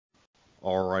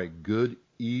All right, good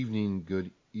evening, good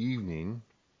evening.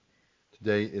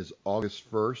 Today is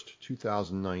August 1st,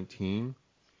 2019.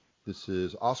 This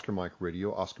is Oscar Mike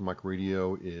Radio. Oscar Mike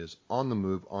Radio is on the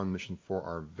move, on mission for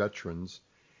our veterans,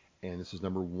 and this is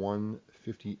number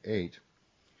 158.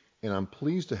 And I'm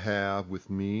pleased to have with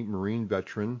me Marine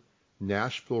veteran,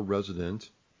 Nashville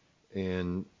resident,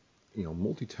 and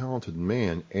multi-talented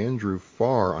man, Andrew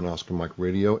Farr on Oscar Mike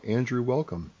Radio. Andrew,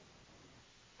 welcome.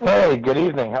 Hey, good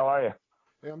evening. How are you?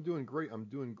 Hey, I'm doing great. I'm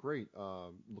doing great.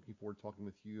 Looking forward to talking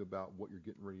with you about what you're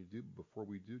getting ready to do. But before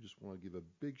we do, just want to give a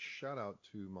big shout out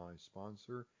to my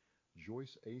sponsor,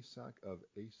 Joyce Asack of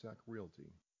Asack Realty.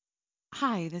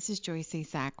 Hi, this is Joyce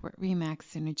Asack with Remax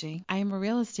Synergy. I am a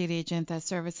real estate agent that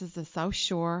services the South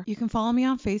Shore. You can follow me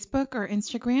on Facebook or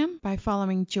Instagram by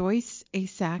following Joyce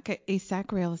Asack at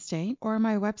Asack Real Estate or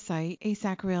my website,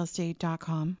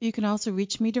 asackrealestate.com. You can also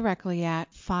reach me directly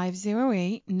at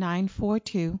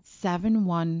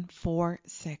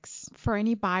 508-942-7146. For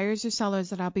any buyers or sellers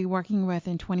that I'll be working with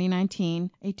in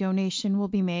 2019, a donation will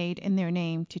be made in their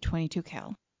name to 22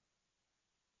 Cal.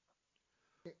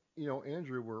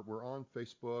 Andrew, we're on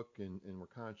Facebook and we're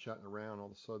kind of chatting around. All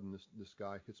of a sudden, this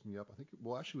guy hits me up. I think,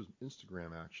 well, actually, it was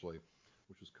Instagram, actually,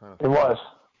 which was kind of It funny. was.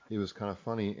 It was kind of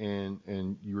funny,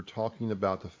 and you were talking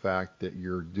about the fact that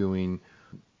you're doing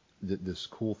this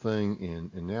cool thing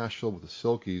in Nashville with the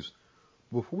Silkies.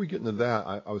 Before we get into that,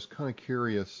 I was kind of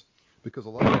curious because a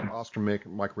lot of what Oscar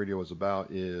Mike Radio is about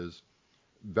is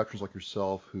veterans like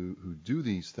yourself who do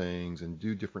these things and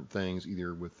do different things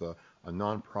either with a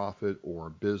nonprofit or a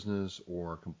business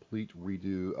or a complete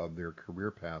redo of their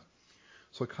career path.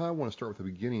 So I kind of want to start with the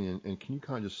beginning, and can you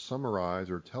kind of just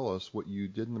summarize or tell us what you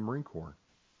did in the Marine Corps?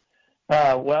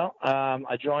 I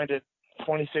joined at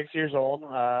 26 years old.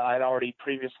 I'd already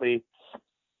previously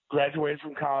graduated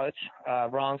from college,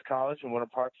 Rollins College in Winter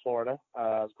Park, Florida,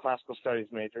 classical studies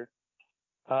major.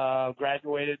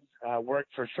 Graduated,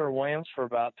 worked for Sherwin-Williams for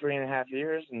about 3.5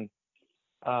 years, and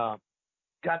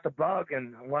got the bug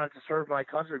and wanted to serve my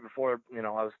country before I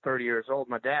was 30 years old.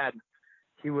 My dad,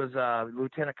 he was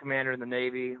lieutenant commander in the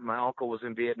Navy. My uncle was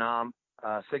in Vietnam,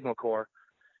 Signal Corps,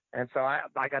 and so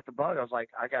I got the bug. I was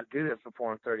like, I got to do this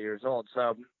before I'm 30 years old.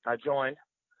 So I joined.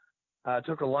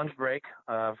 Took a lunch break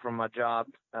from my job.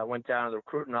 Went down to the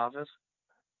recruiting office.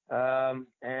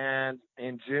 And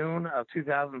in June of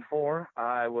 2004,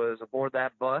 I was aboard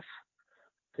that bus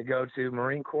to go to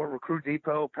Marine Corps Recruit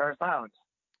Depot, Paris Islands.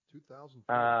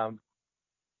 2004.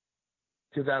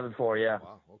 2004, yeah.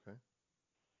 Wow. Okay.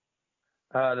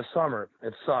 The summer,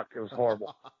 it sucked. It was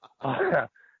horrible.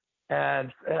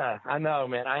 And I know,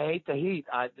 man. I hate the heat.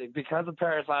 Because of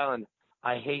Paris Island,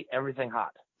 I hate everything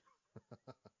hot.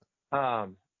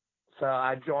 So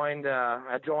I joined,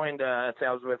 I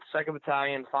was with 2nd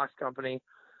Battalion, Fox Company,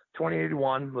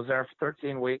 2081, was there for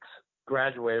 13 weeks,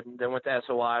 graduated, then went to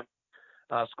SOI,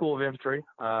 School of Infantry,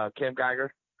 Camp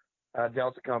Geiger,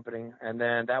 Delta Company, and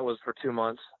then that was for 2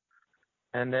 months.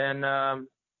 And then,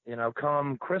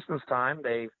 come Christmas time,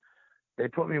 they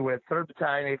put me with 3rd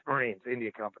Battalion, 8th Marines,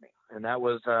 India Company. And that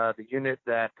was the unit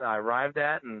that I arrived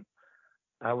at, and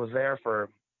I was there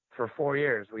for 4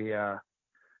 years.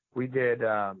 We did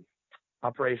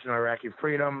Operation Iraqi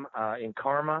Freedom in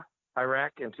Karma,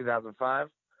 Iraq in 2005.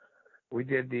 We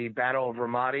did the Battle of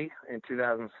Ramadi in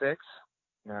 2006.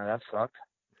 That sucked.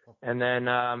 And then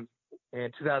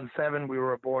in 2007, we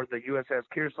were aboard the USS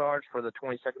Kearsarge for the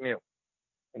 22nd MEU.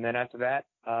 And then after that,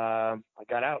 I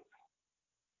got out.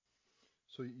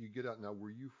 So you get out now. Were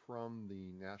you from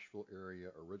the Nashville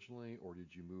area originally, or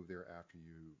did you move there after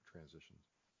you transitioned?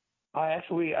 I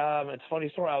actually, it's a funny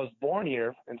story. I was born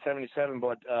here in 77,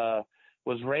 but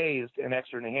was raised in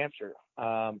Exeter, New Hampshire.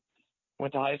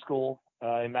 Went to high school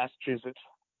in Massachusetts,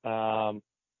 in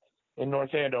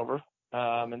North Andover.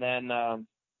 And then,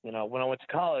 when I went to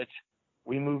college,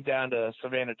 we moved down to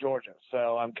Savannah, Georgia.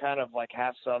 So I'm kind of like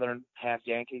half Southern, half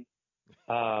Yankee.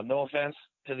 No offense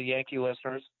to the Yankee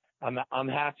listeners. I'm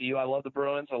half you. I love the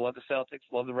Bruins. I love the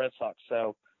Celtics. Love the Red Sox.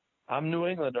 So I'm New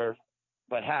Englander,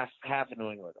 but half a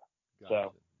New Englander.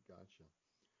 Gotcha.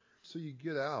 So you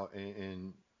get out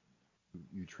and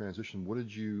you transition. What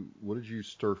did you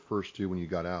start first do when you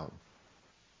got out?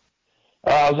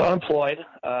 I was unemployed.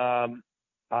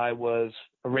 I was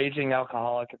a raging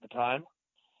alcoholic at the time.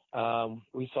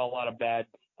 We saw a lot of bad.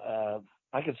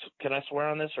 Can I swear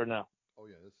on this or no? Oh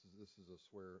yeah, this is a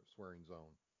swearing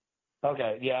zone.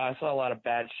 Okay, yeah, I saw a lot of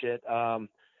bad shit.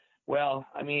 Well,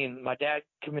 I mean, my dad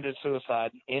committed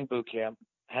suicide in boot camp.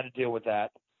 Had to deal with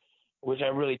that, which I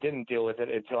really didn't deal with it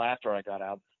until after I got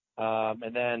out.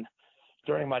 And then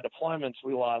during my deployments,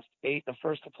 we lost 8 the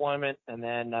first deployment, and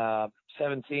then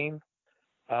 17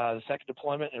 the second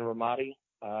deployment in Ramadi.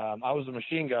 I was a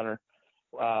machine gunner,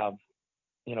 uh,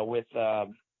 with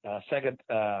second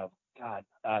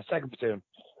platoon.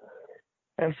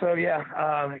 And so, yeah,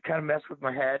 it kind of messed with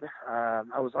my head.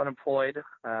 I was unemployed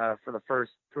for the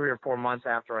first 3 or 4 months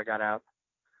after I got out.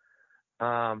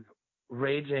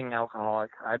 Raging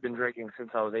alcoholic. I've been drinking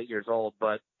since I was 8 years old,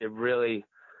 but it really,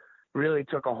 really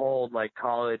took a hold like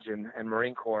college and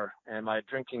Marine Corps, and my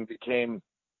drinking became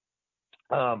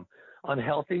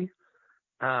unhealthy.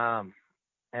 Um,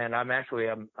 and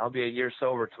I'll be a year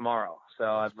sober tomorrow. So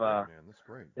That's great, man. That's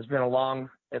great. it's been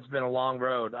a long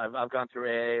road. I've gone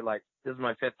through AA, like this is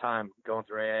my fifth time going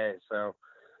through AA. So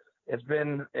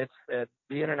being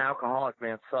an alcoholic,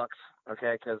 man, sucks.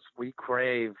 Okay. Cause we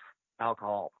crave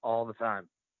alcohol all the time.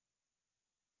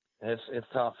 It's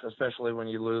tough, especially when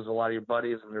you lose a lot of your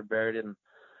buddies and they're buried in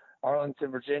Arlington,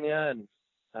 Virginia. And,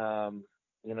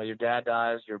 your dad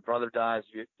dies, your brother dies,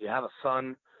 you have a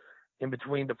son in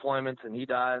between deployments and he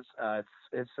dies.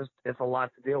 It's a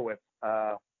lot to deal with,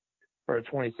 for a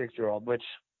 26-year-old, which,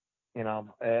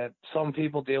 some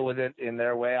people deal with it in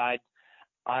their way.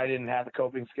 I didn't have the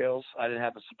coping skills. I didn't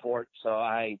have the support. So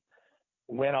I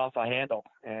went off the handle,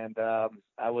 and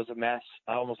I was a mess.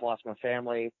 I almost lost my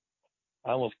family.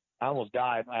 I almost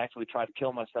died. I actually tried to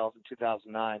kill myself in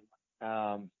 2009.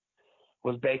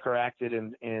 Was Baker acted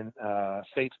in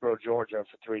Statesboro, Georgia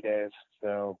for 3 days.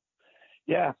 So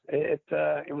yeah, it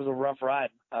was a rough ride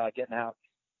getting out.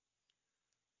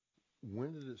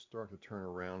 When did it start to turn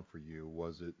around for you?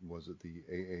 Was it the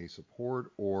AA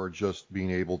support, or just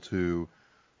being able to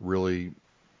really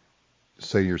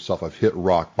say to yourself, I've hit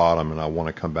rock bottom and I want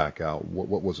to come back out?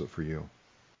 What was it for you?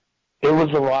 It was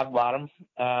a rock bottom.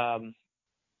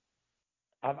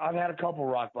 I've had a couple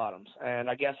rock bottoms, and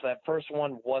I guess that first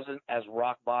one wasn't as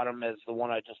rock bottom as the one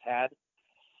I just had.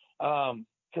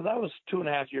 Because I was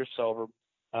 2.5 years sober,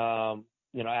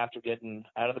 after getting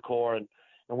out of the Corps and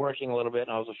working a little bit,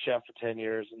 and I was a chef for 10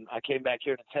 years, and I came back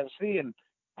here to Tennessee, and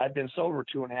I'd been sober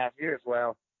 2.5 years.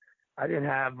 Well, I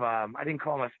didn't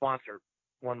call my sponsor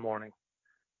one morning,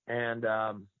 and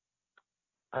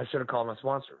I should have called my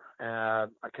sponsor,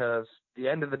 because the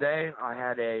end of the day, I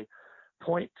had a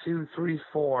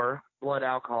 .234 blood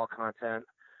alcohol content,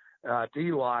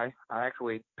 DUI. I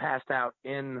actually passed out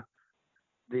in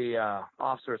the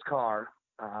officer's car.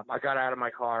 I got out of my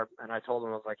car and I told him,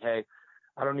 I was like, hey,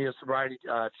 I don't need a sobriety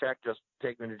check, just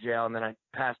take me to jail. And then I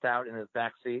passed out in his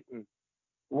back seat and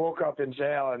woke up in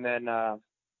jail. And then,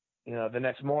 the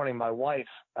next morning, my wife,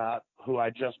 who I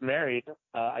just married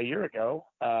a year ago,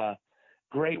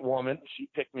 great woman, she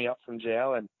picked me up from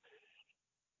jail. And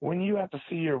when you have to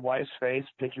see your wife's face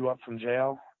pick you up from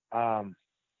jail,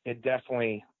 it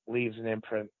definitely leaves an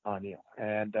imprint on you,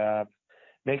 and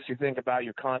makes you think about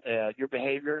your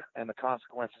behavior and the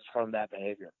consequences from that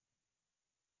behavior.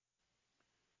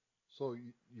 So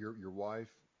your wife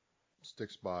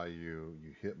sticks by you,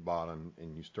 you hit bottom,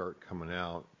 and you start coming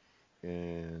out.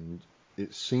 And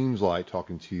it seems like,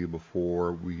 talking to you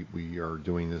before we are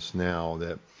doing this now,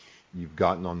 that you've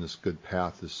gotten on this good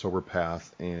path, this sober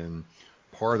path, and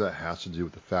part of that has to do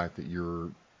with the fact that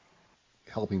you're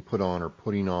helping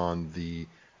putting on the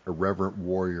Irreverent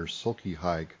Warrior Silky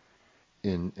hike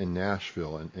in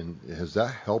Nashville. And has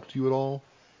that helped you at all?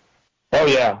 Oh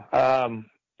yeah.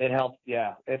 It helped.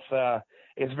 Yeah.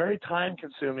 It's very time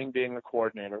consuming being the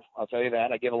coordinator. I'll tell you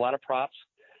that. I give a lot of props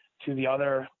to the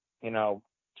other,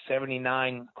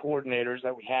 79 coordinators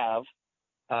that we have,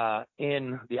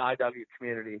 in the IW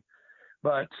community.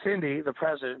 But Cindy, the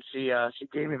president, she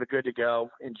gave me the good to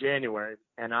go in January,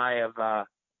 and I have,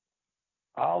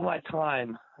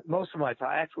 most of my time,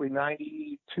 actually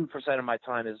 92% of my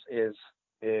time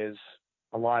is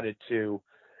allotted to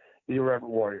the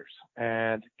Irreverent Warriors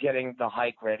and getting the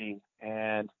hike ready.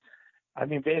 And I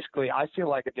mean, basically, I feel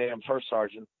like a damn first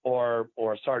sergeant or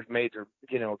a sergeant major,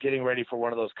 getting ready for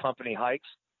one of those company hikes.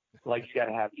 Like, you got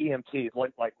to have EMTs.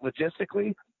 Like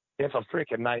logistically, it's a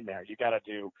freaking nightmare. You got to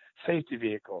do safety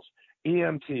vehicles,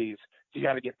 EMTs. You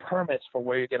got to get permits for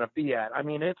where you're going to be at. I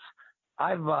mean,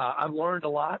 I've learned a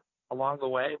lot along the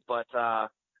way, but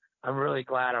I'm really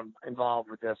glad I'm involved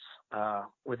with this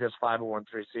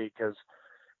 501(c) because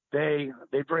they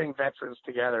bring veterans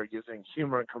together using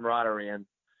humor and camaraderie,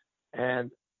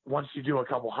 and once you do a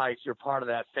couple hikes, you're part of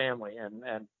that family.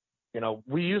 And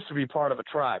we used to be part of a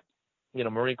tribe,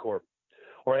 Marine Corps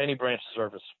or any branch of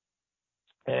service.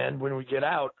 And when we get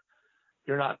out,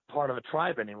 you're not part of a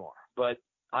tribe anymore. But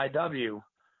IW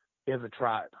is a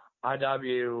tribe.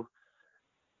 IW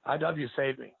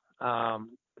saved me.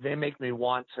 They make me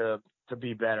want to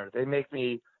be better. They made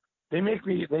me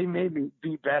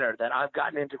be better, that I've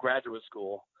gotten into graduate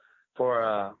school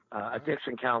for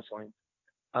addiction counseling.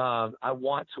 I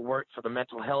want to work for the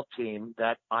mental health team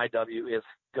that IW is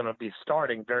going to be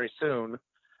starting very soon.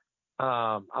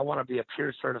 I want to be a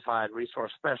peer certified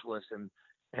resource specialist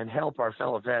and help our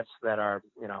fellow vets that are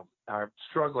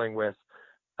struggling with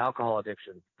alcohol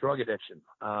addiction, drug addiction,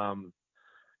 and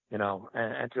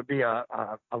to be a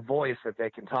voice that they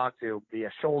can talk to, be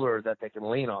a shoulder that they can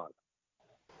lean on.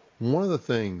 One of the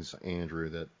things, Andrew,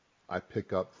 that I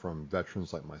pick up from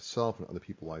veterans like myself and other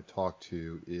people I talk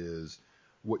to is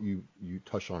what you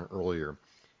touched on earlier.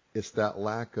 It's that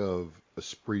lack of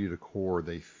esprit de corps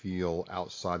they feel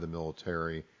outside the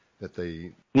military that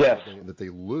they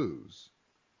lose.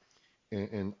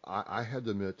 And I had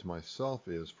to admit to myself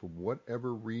is, for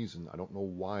whatever reason, I don't know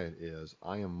why it is,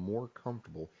 I am more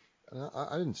comfortable, and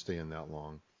I didn't stay in that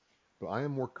long, but I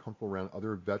am more comfortable around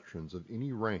other veterans of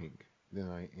any rank than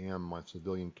I am my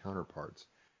civilian counterparts.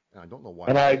 And I don't know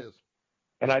why that is.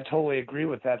 And I totally agree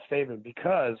with that statement,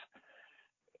 because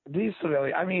these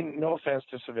civilians, I mean, no offense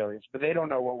to civilians, but they don't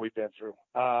know what we've been through.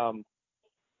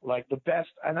 Like the best,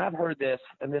 and I've heard this,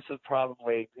 and this is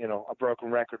probably, a broken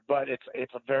record, but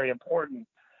it's a very important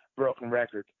broken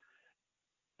record.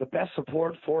 The best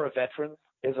support for a veteran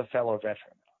is a fellow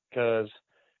veteran, because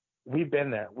we've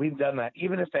been there. We've done that.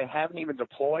 Even if they haven't even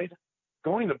deployed,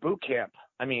 going to boot camp,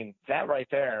 I mean, that right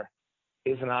there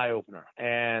is an eye-opener.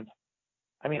 And,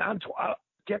 I mean,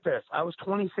 get this. I was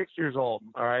 26 years old,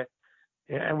 all right?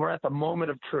 And we're at the moment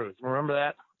of truth. Remember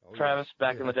that, Travis,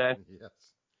 back in the day? Yes.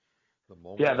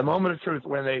 The moment of truth,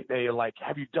 when they like,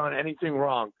 have you done anything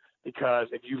wrong? Because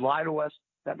if you lie to us,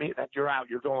 that means that you're out,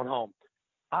 you're going home.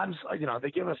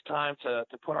 They give us time to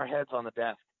put our heads on the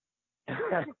desk.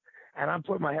 And I'm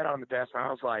putting my head on the desk, and I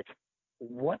was like,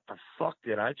 what the fuck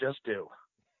did I just do?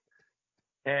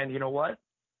 And you know what?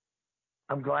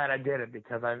 I'm glad I did it,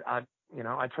 because I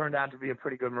turned out to be a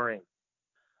pretty good Marine.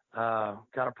 Got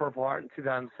a Purple Heart in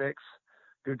 2006,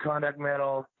 Good Conduct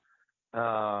Medal,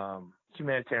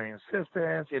 humanitarian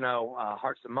assistance,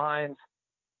 hearts and minds,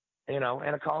 and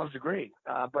a college degree.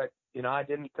 But I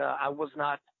didn't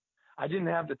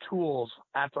have the tools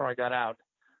after I got out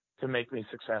to make me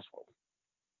successful.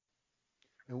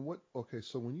 And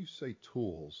so when you say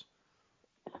tools,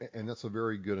 and that's a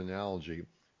very good analogy,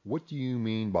 what do you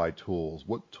mean by tools?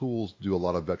 What tools do a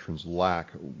lot of veterans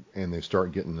lack, and they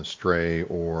start getting astray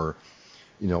or,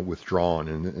 withdrawn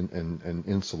and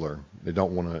insular? They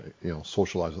don't want to,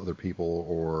 socialize with other people,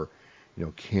 or,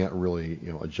 can't really,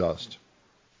 adjust.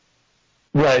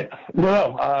 Right.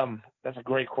 No, that's a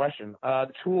great question.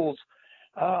 The tools,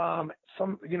 some,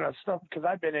 stuff, because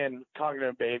I've been in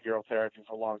cognitive behavioral therapy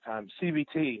for a long time.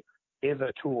 CBT is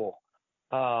a tool.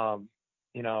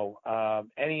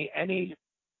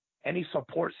 Any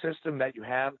support system that you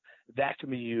have, that can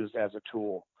be used as a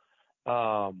tool.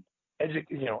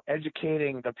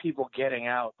 Educating the people getting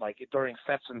out, like during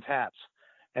sets and taps,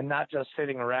 and not just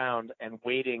sitting around and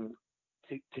waiting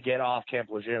to get off Camp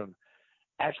Lejeune.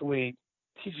 Actually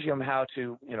teaching them how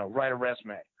to, write a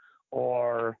resume,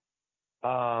 or,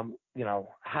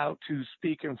 how to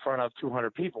speak in front of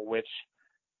 200 people, which,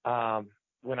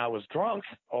 when I was drunk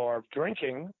or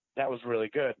drinking, that was really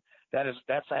good.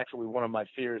 That's actually one of my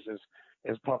fears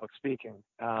is public speaking.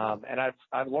 And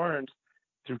I've learned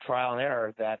through trial and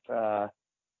error that,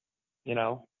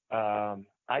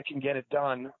 I can get it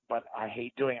done, but I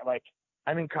hate doing it. Like,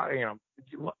 I'm in cognitive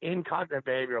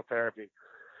behavioral therapy,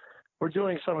 we're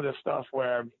doing some of this stuff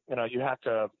where, you have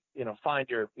to, find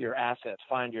your assets,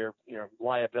 find your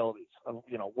liabilities of,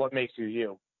 what makes you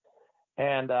you.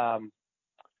 And,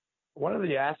 one of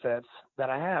the assets that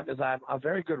I have is I'm a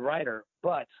very good writer,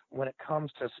 but when it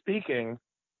comes to speaking,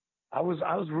 I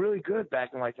was really good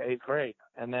back in like the 8th grade.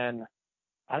 And then,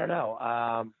 I don't know,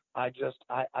 I don't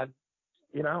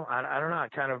know, I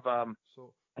kind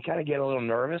of get a little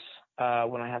nervous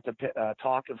when I have to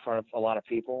talk in front of a lot of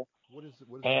people. What is it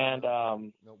what is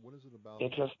it about?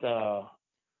 It just,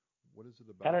 what is it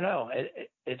about? I don't know.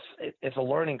 It's a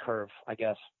learning curve, I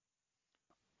guess.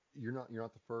 You're not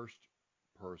the first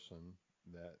person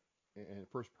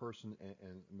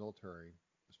and military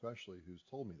especially, who's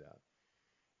told me that.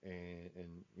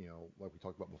 And like we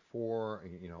talked about before,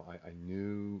 I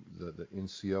knew the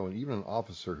NCO, and even an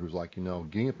officer who's like,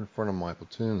 getting up in front of my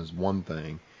platoon is one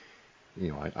thing.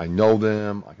 I know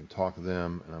them, I can talk to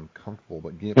them, and I'm comfortable,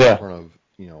 but getting up in front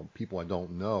of, people I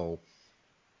don't know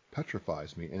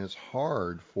petrifies me. And it's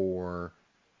hard for,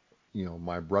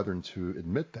 my brethren to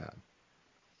admit that.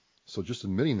 So just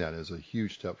admitting that is a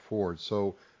huge step forward.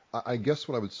 So I guess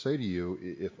what I would say to you,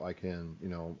 if I can,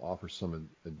 offer some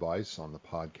advice on the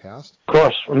podcast. Of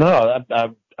course. No,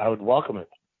 I would welcome it.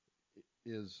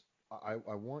 Is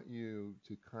I want you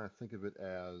to kind of think of it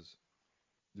as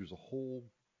there's a whole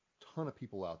ton of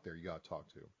people out there you got to talk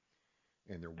to,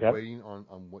 and they're Yep. waiting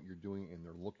on what you're doing, and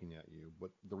they're looking at you.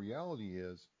 But the reality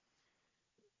is,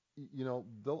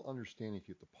 they'll understand if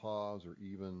you have to pause or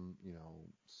even,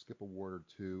 skip a word or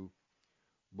two,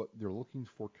 but they're looking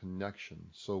for connection.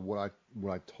 So what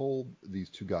I told these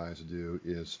two guys to do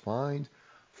is find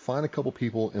a couple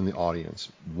people in the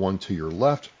audience, one to your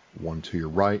left, one to your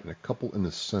right, and a couple in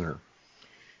the center,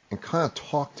 and kind of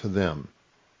talk to them,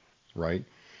 right?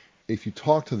 If you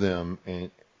talk to them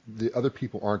and the other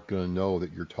people aren't going to know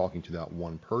that you're talking to that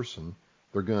one person,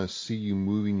 they're going to see you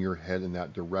moving your head in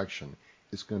that direction.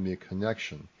 It's going to be a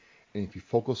connection. And if you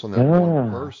focus on that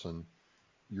one person,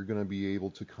 you're going to be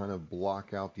able to kind of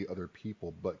block out the other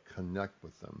people, but connect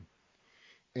with them.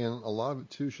 And a lot of it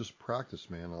too is just practice,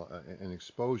 man, and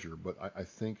exposure. But I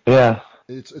think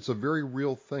it's a very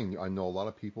real thing. I know a lot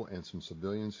of people and some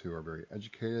civilians who are very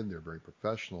educated, they're very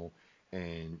professional,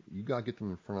 and you got to get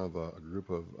them in front of a group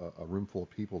of a room full of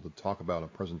people to talk about a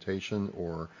presentation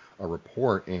or a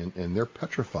report, and they're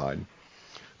petrified.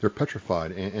 They're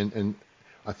petrified, and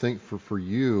I think for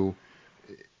you,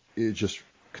 it just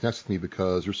connects with me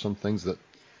because there's some things that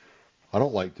I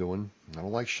don't like doing. I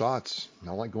don't like shots. I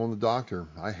don't like going to the doctor.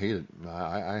 I hate it.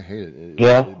 I hate it.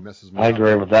 It messes me up. I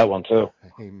agree with that one too.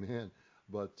 Amen.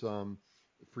 But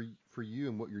for you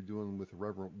and what you're doing with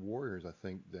Reverent Warriors, I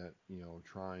think that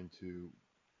trying to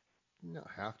not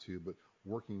have to, but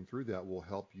working through that will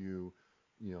help you,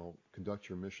 conduct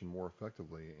your mission more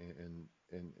effectively.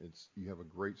 And it's you have a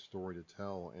great story to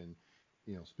tell. And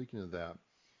speaking of that,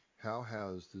 how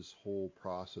has this whole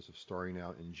process of starting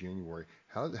out in January,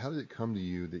 how did it come to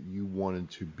you that you wanted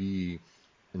to be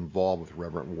involved with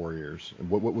Reverent Warriors? And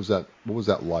what was that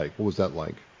like? What was that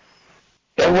like?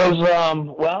 It was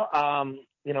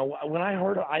when I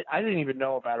heard I didn't even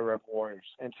know about Reverend Warriors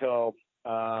until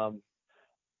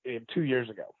 2 years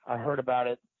ago. I heard about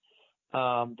it.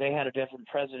 They had a different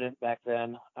president back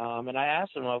then, and I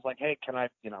asked him. I was like, "Hey, can I?"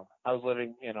 I was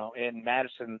living, in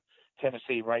Madison,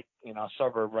 Tennessee, right, a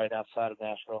suburb right outside of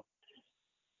Nashville.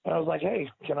 And I was like,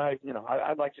 "Hey, can I?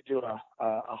 I'd like to do a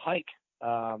hike,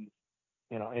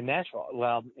 in Nashville."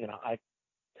 Well, I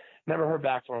never heard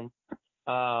back from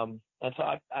him. And so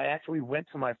I actually went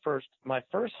to my first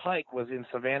hike was in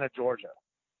Savannah, Georgia,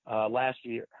 last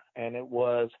year, and it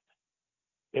was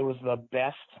the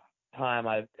best time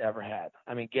I've ever had.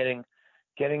 I mean, getting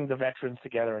the veterans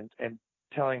together and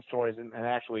telling stories. And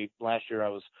actually, last year I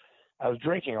was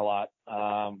drinking a lot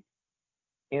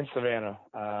in Savannah.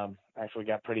 Actually,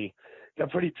 got pretty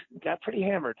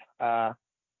hammered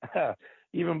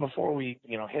even before we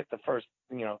hit the first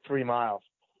 3 miles.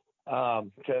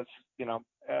 Because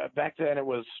back then it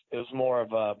was more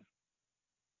of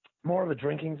a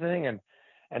drinking thing, and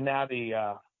now the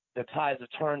tides have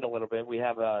turned a little bit. We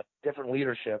have a different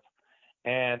leadership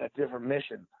and a different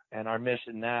mission, and our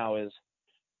mission now is,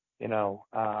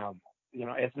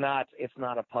 it's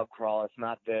not a pub crawl. It's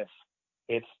not this.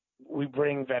 It's we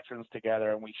bring veterans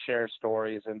together and we share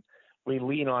stories and we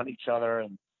lean on each other.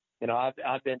 And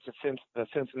I've been to the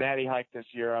Cincinnati hike this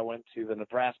year. I went to the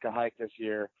Nebraska hike this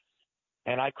year,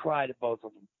 and I cried at both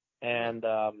of them. And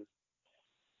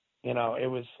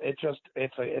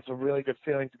it's a really good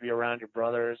feeling to be around your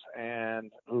brothers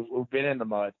and who've been in the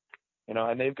mud,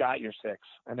 and they've got your six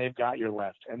and they've got your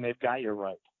left and they've got your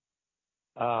right.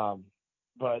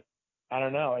 But I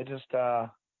don't know.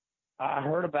 I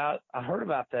heard about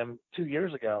them 2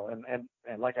 years ago, and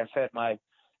like I said, I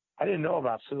didn't know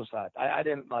about suicide. I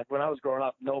didn't, like, when I was growing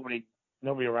up, nobody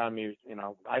around me,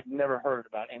 I've never heard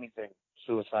about anything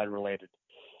suicide related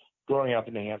growing up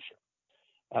in New Hampshire.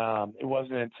 It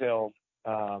wasn't until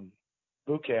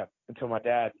boot camp, until my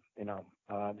dad,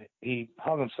 he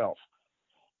hung himself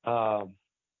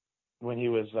when he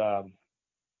was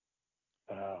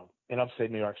in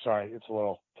upstate New York. Sorry, it's a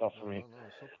little tough for me. No,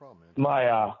 it's no problem,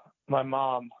 man. My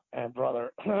mom and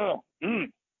brother,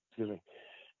 excuse me.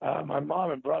 My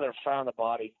mom and brother found the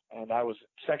body, and I was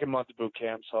second month of boot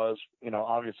camp, so I was,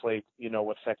 obviously,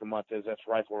 what second month is. That's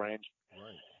rifle range.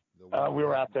 Right. We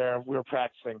were out there, we were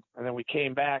practicing, and then we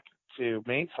came back to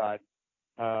Mainside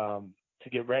to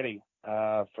get ready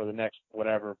for the next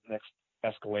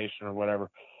escalation or whatever.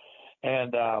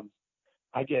 And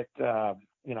I get, I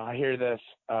hear this,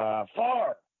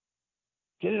 "Far,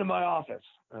 get into my office."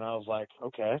 And I was like,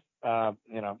 okay.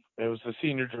 It was the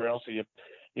senior drill, so you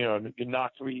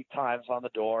knock 3 times on the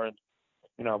door, and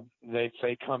they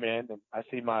say come in, and I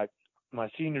see my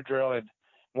senior drill in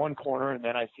one corner, and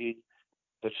then I see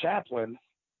the chaplain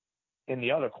in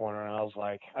the other corner, and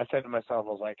I said to myself,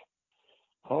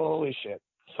 holy shit.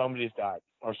 somebody's died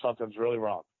or something's really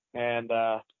wrong. And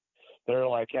they're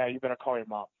like, yeah, you better call your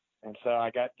mom. And so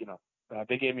I got,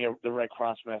 they gave me the Red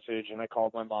Cross message, and I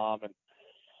called my mom, and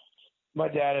my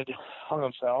dad had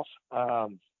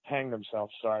hanged himself,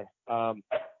 sorry.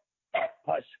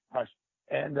 Hush, hush.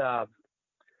 And I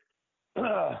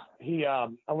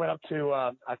went up to,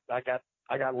 I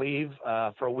got leave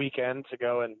for a weekend to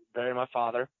go and bury my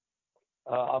father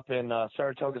up in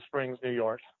Saratoga Springs, New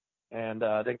York, and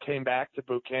then came back to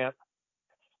boot camp,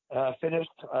 finished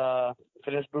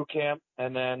boot camp,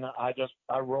 and then I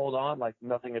rolled on like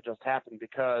nothing had just happened,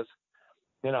 because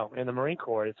in the Marine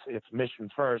Corps it's mission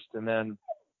first, and then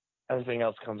everything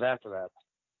else comes after that.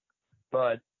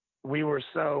 But we were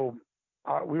so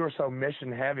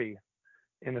mission heavy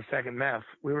in the 2nd MEF.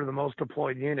 We were the most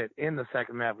deployed unit in the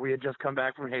 2nd MEF. We had just come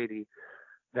back from Haiti.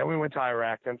 Then we went to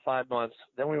Iraq, then 5 months.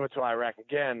 Then we went to Iraq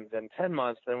again, then 10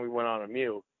 months. Then we went on a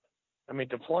MEU. I mean,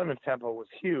 deployment tempo was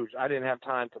huge. I didn't have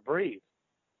time to breathe,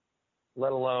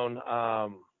 let alone,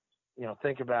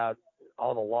 think about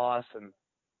all the loss and,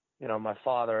 my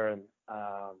father. And,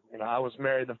 I was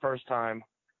married the first time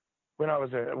when I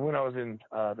was in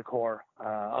the Corps.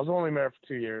 I was only married for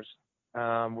 2 years.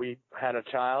 We had a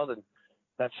child, and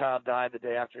that child died the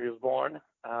day after he was born.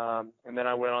 And then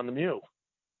I went on the MEU.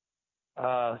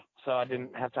 So I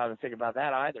didn't have time to think about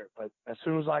that either. But as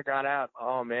soon as I got out,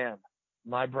 oh man,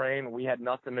 my brain, we had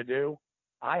nothing to do.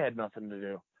 I had nothing to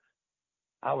do.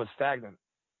 I was stagnant.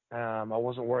 I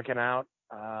wasn't working out.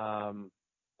 And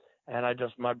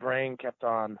my brain kept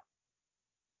on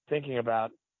thinking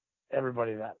about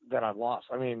everybody that I've lost.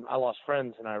 I mean, I lost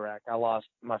friends in Iraq. I lost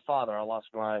my father. I lost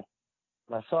my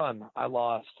son. I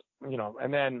lost,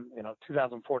 and then,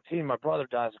 2014, my brother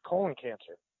dies of colon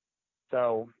cancer.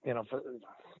 So, for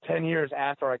 10 years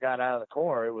after I got out of the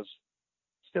Corps, it was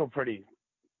still pretty,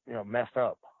 messed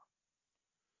up.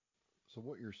 So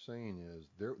what you're saying is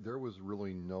there was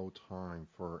really no time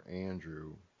for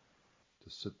Andrew to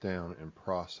sit down and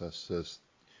process this.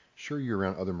 Sure, you're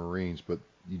around other Marines, but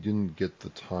you didn't get the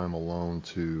time alone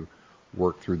to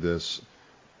work through this.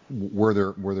 Were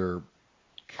there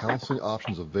counseling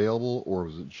options available, or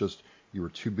was it just you were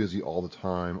too busy all the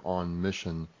time on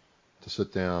mission to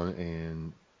sit down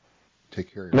and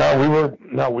take care of yourself? We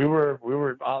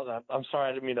were, I'm sorry,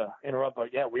 I didn't mean to interrupt,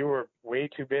 but yeah, we were way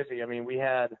too busy. I mean, we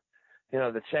had,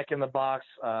 the check in the box,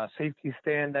 safety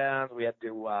stand downs. We had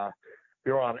to,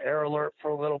 we were on air alert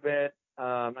for a little bit.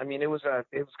 I mean, it was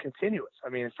continuous. I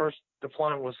mean, first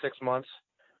deployment was 6 months.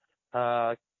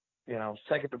 Second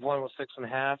deployment was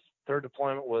 6.5. Third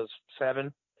deployment was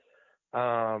 7.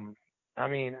 I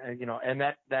mean, and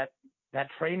that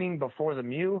training before the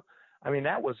MEU, I mean,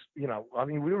 that was, we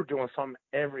were doing something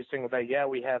every single day. Yeah,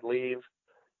 we had leave,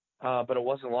 but it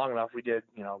wasn't long enough. We did,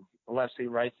 left seat,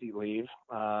 right seat leave.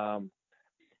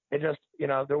 It just,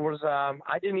 there was,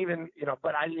 I didn't even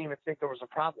think there was a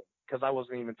problem, because I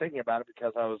wasn't even thinking about it,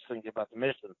 because I was thinking about the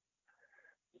mission.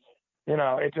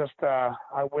 It just,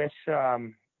 I wish,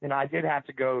 I did have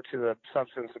to go to the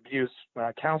substance abuse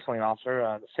counseling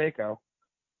officer, the SACO,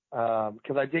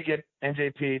 because I did get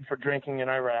NJP'd for drinking in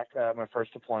Iraq, my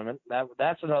first deployment.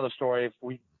 That's another story. If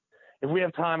we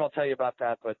have time, I'll tell you about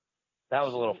that, but that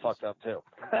was a little fucked up too.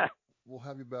 We'll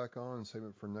have you back on and save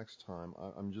it for next time.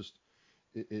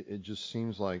 It just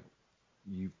seems like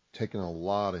you've taken a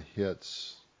lot of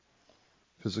hits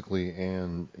physically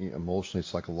and emotionally,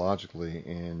 psychologically,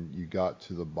 and you got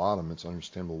to the bottom. It's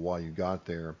understandable why you got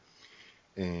there.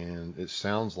 And it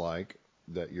sounds like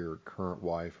that your current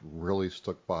wife really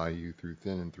stuck by you through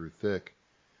thin and through thick.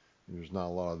 There's not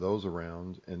a lot of those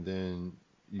around. And then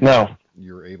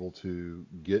you're able to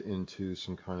get into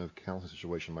some kind of counseling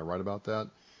situation. Am I right about that?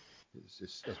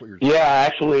 That's what you're saying. Yeah,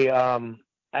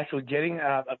 actually getting,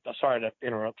 sorry to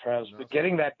interrupt, Travis, but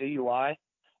getting that DUI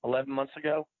 11 months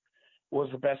ago was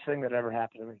the best thing that ever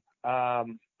happened to me.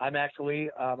 I'm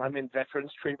in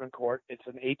Veterans Treatment Court. It's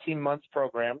an 18-month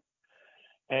program.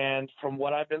 And from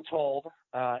what I've been told,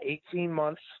 18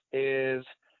 months is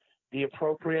the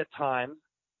appropriate time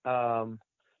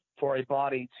for a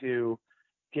body to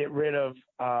get rid of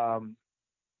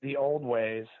the old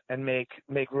ways and make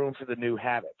room for the new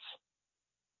habits.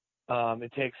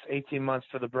 It takes 18 months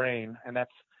for the brain, and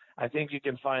I think you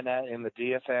can find that in the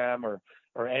DSM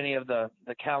or any of the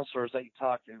counselors that you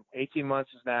talk to. 18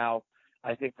 months is now,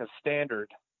 I think, the standard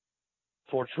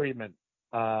for treatment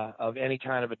of any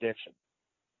kind of addiction.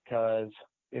 Because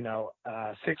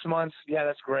 6 months, yeah,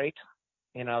 that's great.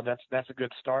 That's a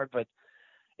good start. But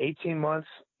 18 months,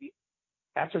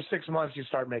 after 6 months, you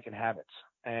start making habits,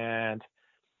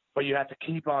 but you have to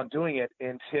keep on doing it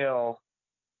until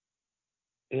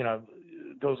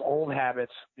those old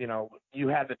habits, you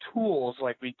have the tools,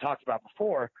 like we talked about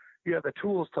before, you have the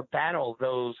tools to battle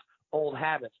those old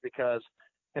habits because,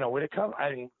 when it comes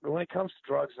to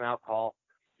drugs and alcohol,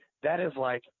 that is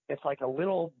it's like a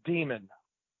little demon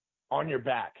on your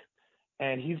back,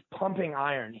 and he's pumping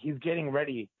iron. He's getting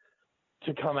ready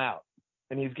to come out,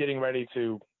 and he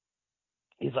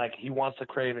wants the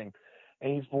craving,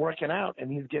 and he's working out,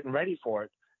 and he's getting ready for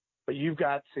it. But you've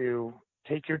got to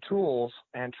take your tools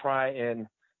and try and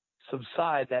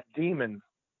subside that demon,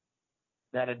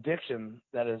 that addiction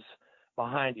that is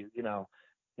behind you.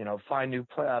 Find new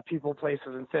people, places,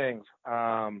 and things.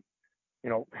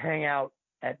 Hang out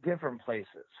at different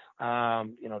places.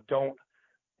 Don't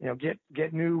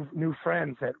get new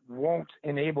friends that won't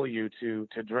enable you to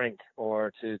drink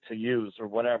or to use or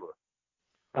whatever.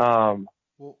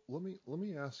 Well, let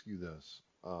me ask you this.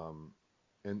 And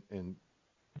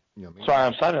maybe sorry,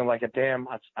 I'm sounding like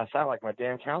I sound like my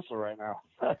damn counselor right now.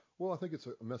 well, I think it's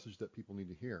a message that people need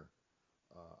to hear.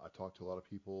 I talk to a lot of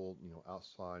people,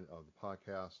 outside of the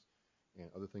podcast and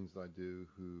other things that I do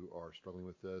who are struggling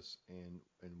with this and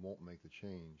won't make the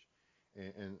change.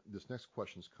 And this next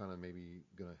question is kind of maybe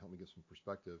going to help me get some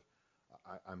perspective.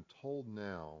 I'm told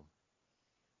now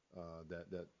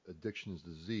that addiction is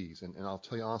disease, and I'll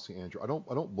tell you honestly, Andrew, I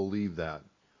don't believe that.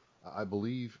 I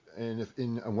believe, and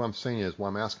what I'm saying is, why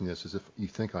I'm asking this is if you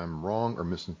think I'm wrong or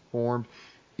misinformed,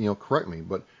 correct me.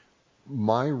 But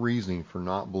my reasoning for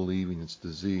not believing it's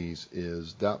disease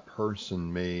is that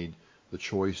person made the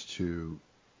choice to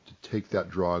take that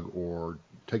drug or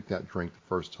take that drink the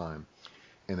first time,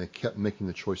 and they kept making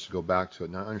the choice to go back to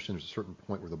it. Now I understand there's a certain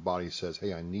point where the body says,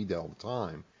 "Hey, I need that all the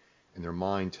time," and their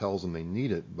mind tells them they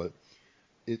need it, but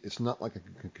it's not like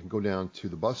I can go down to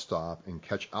the bus stop and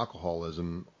catch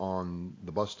alcoholism on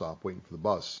the bus stop waiting for the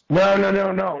bus. No.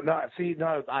 See,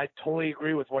 no, I totally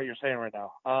agree with what you're saying right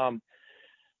now.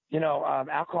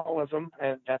 Alcoholism,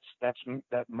 and that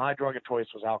my drug of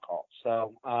choice was alcohol.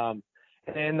 So,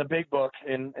 in the big book,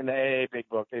 in the AA big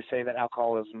book, they say that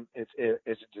alcoholism is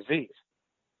a disease.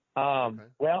 Okay.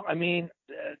 Well, I mean,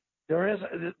 there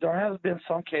has been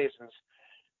some cases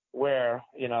where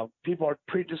people are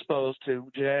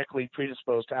genetically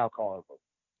predisposed to alcoholism.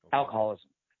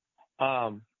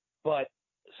 But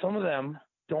some of them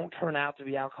don't turn out to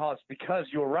be alcoholics because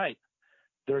you're right.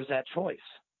 There's that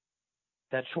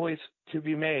choice to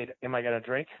be made. Am I going to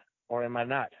drink or am I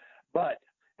not? But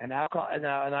alcohol, and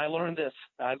I learned this.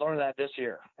 I learned that this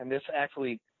year, and this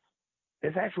actually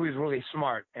is really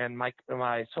smart. And my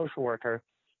social worker,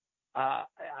 I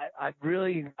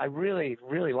really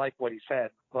like what he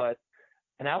said. But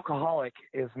an alcoholic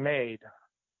is made.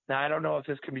 Now I don't know if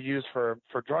this can be used for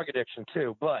drug addiction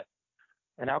too, but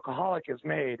an alcoholic is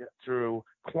made through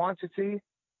quantity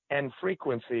and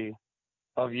frequency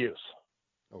of use.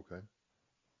 Okay.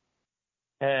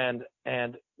 And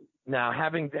now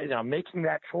making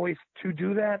that choice to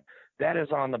do that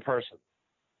is on the person.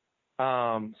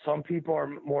 Some people are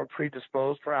more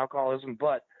predisposed for alcoholism,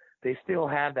 but they still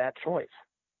have that choice.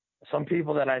 Some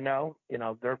people that I know,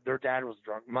 their dad was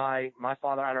drunk. My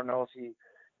father, I don't know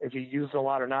if he used a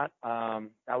lot or not. I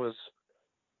was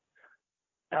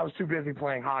too busy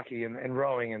playing hockey and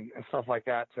rowing and stuff like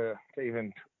that to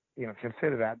even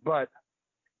consider that. But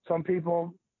some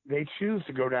people, they choose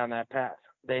to go down that path.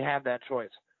 They have that choice.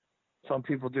 Some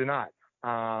people do not.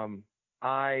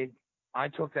 I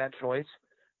took that choice,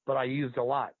 but I used a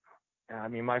lot. I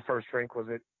mean, my first drink was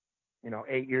at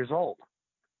 8 years old,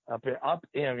 up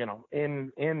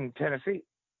in Tennessee,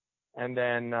 and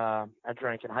then I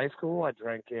drank in high school. I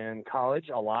drank in college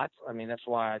a lot. I mean, that's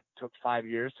why I took 5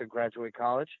 years to graduate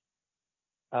college.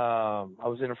 I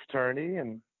was in a fraternity,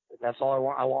 and that's all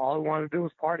all I wanted to do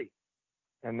was party.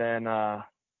 And then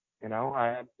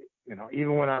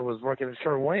even when I was working at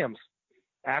Sherwin-Williams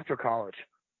after college,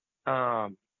 I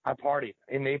partied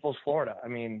in Naples, Florida. I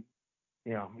mean,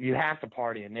 you have to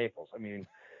party in Naples. I mean,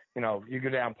 you go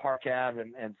down Park Ave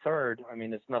and Third. I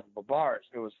mean, it's nothing but bars.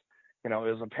 It was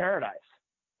a paradise.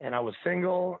 And I was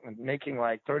single and making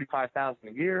like $35,000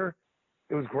 a year.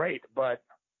 It was great, but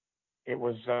it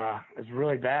was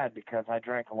really bad because I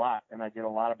drank a lot and I did a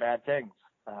lot of bad things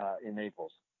in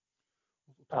Naples.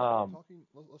 And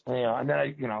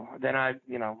then I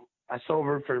I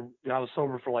was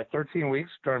sober for like 13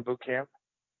 weeks during boot camp.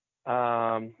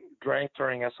 Drank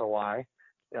during SOI.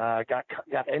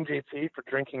 Got NJP for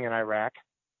drinking in Iraq,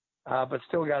 but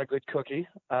still got a good cookie,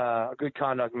 a good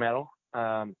conduct medal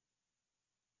after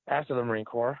the Marine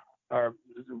Corps or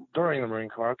during the Marine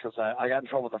Corps because I got in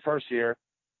trouble the first year,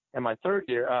 and my third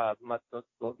year,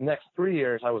 the next 3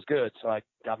 years I was good, so I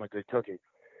got my good cookie.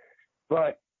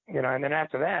 But and then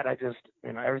after that, I just,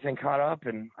 everything caught up,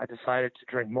 and I decided to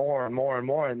drink more and more and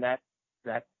more, and that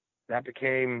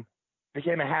became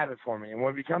a habit for me. And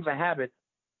when it becomes a habit,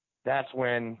 that's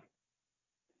when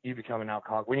you become an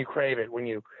alcoholic. When you crave it, when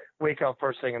you wake up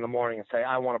first thing in the morning and say,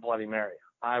 I want a Bloody Mary,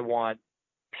 I want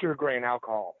pure grain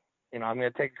alcohol. I'm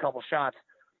going to take a couple shots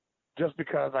just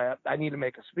because I need to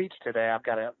make a speech today. I've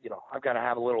got to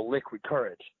have a little liquid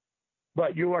courage.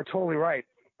 But you are totally right.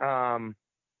 AA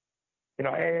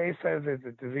says it's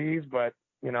a disease, but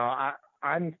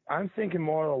I'm thinking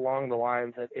more along the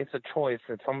lines that it's a choice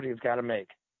that somebody's got to make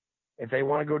if they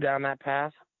want to go down that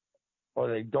path or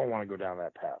they don't want to go down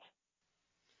that path.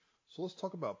 So let's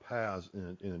talk about paths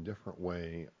in a different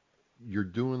way. You're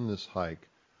doing this hike.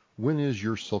 When is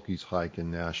your Silkies hike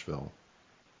in Nashville?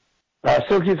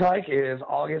 Silkies hike is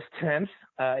August 10th.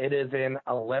 It is in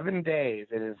 11 days.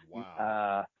 It is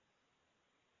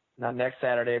not next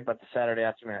Saturday, but the Saturday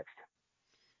after next.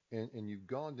 And you've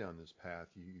gone down this path.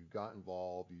 You got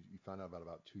involved. You found out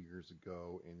about 2 years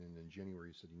ago, and then in January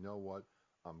you said, you know what,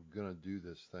 I'm going to do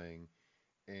this thing.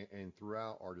 And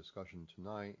throughout our discussion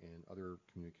tonight and other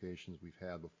communications we've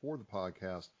had before the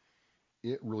podcast,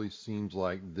 it really seems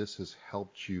like this has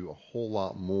helped you a whole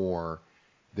lot more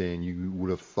than you would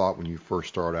have thought when you first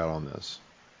started out on this.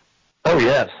 Oh,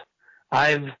 yes.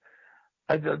 The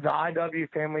IW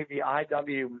family, the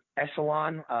IW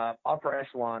echelon, upper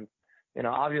echelon,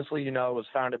 obviously, it was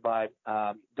founded by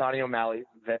Donnie O'Malley,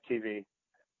 Vet TV.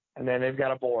 And then they've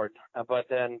got a board. But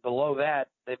then below that,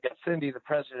 they've got Cindy, the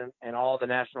president, and all the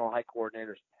national hike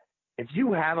coordinators. If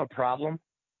you have a problem,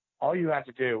 all you have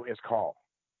to do is call.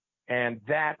 And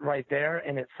that right there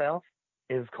in itself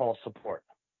is called support.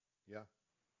 Yeah.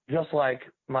 Just like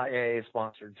my AA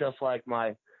sponsor, just like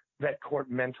my vet court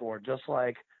mentor, just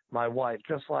like my wife,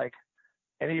 just like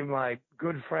any of my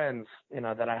good friends,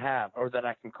 that I have or that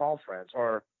I can call friends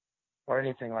or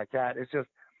anything like that. It's just,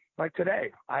 like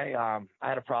today, I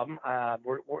had a problem.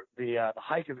 The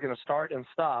hike is going to start and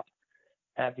stop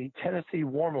at the Tennessee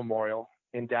War Memorial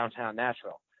in downtown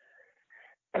Nashville.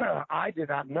 I did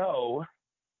not know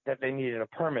that they needed a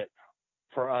permit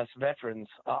for us veterans,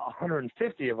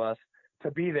 150 of us,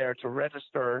 to be there to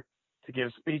register, to give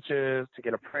speeches, to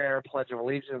get a prayer, Pledge of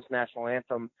Allegiance, national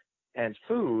anthem, and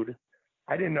food.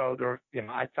 I didn't know there.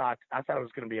 I thought it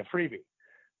was going to be a freebie.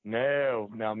 No,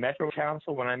 Metro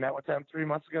Council, when I met with them 3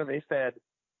 months ago, they said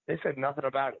nothing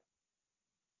about it.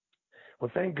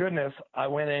 Well, thank goodness I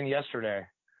went in yesterday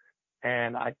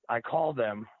and I called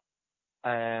them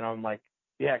and I'm like,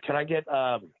 yeah, can I get,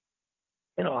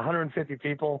 150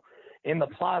 people in the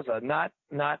plaza, not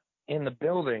in the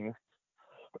building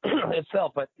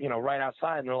itself, but, right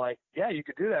outside. And they're like, yeah, you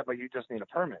could do that, but you just need a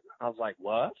permit. I was like,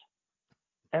 what?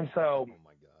 And so, oh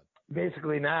my God.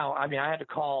 Basically now, I had to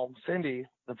call Cindy,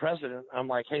 the president. I'm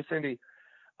like, hey, Cindy,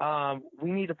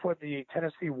 we need to put the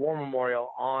Tennessee War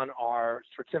Memorial on our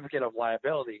certificate of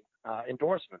liability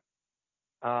endorsement,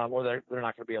 or they're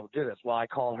not going to be able to do this. Well, I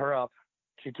called her up.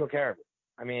 She took care of it.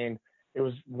 It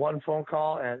was one phone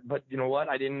call, but you know what?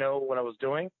 I didn't know what I was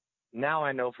doing. Now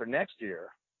I know for next year.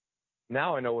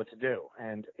 Now I know what to do,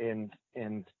 and in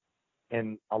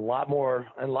a lot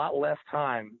less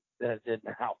time than it did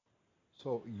now.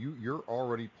 So you're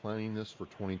already planning this for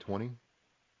 2020?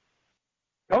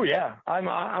 Oh yeah, I'm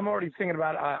already thinking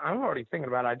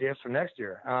about ideas for next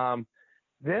year.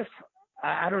 This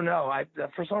I don't know.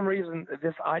 For some reason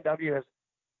this IW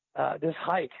has this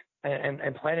hike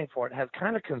and planning for it has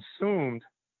kind of consumed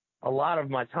a lot of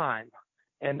my time,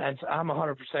 and I'm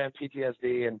 100%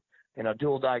 PTSD and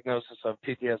dual diagnosis of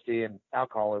PTSD and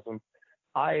alcoholism.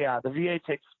 The VA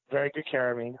takes very good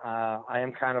care of me. I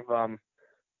am kind of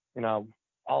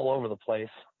all over the place.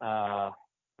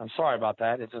 I'm sorry about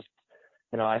that. It's just,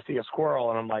 I see a squirrel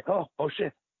and I'm like, oh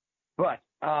shit. But,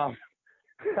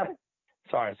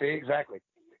 sorry, see, exactly.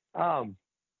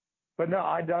 But no,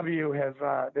 IW has,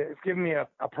 it's given me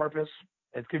a purpose.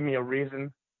 It's given me a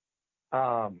reason,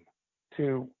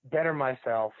 to better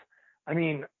myself.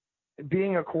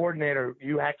 Being a coordinator,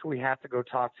 you actually have to go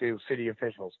talk to city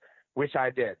officials, which I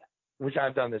did, which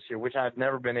I've done this year, which I've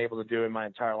never been able to do in my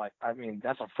entire life.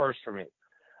 That's a first for me.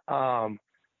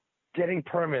 Getting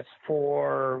permits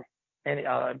for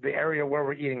the area where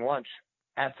we're eating lunch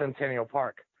at Centennial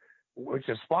Park, which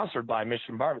is sponsored by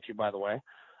Mission Barbecue, by the way.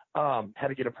 Had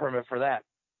to get a permit for that.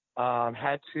 I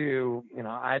had to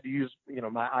use,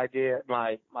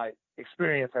 my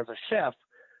experience as a chef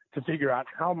to figure out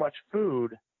how much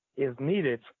food is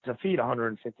needed to feed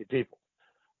 150 people.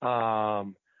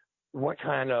 What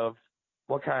kind of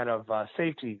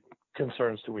safety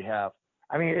concerns do we have?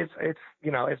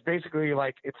 It's basically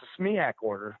like it's a SMEAC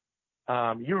order.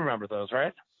 You remember those,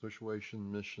 right?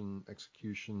 Situation, mission,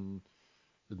 execution,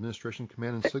 administration,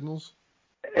 command, and signals.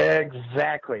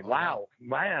 Exactly. Oh, Wow,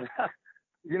 man.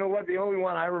 You know what? The only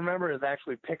one I remember is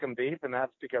actually pick 'em deep, and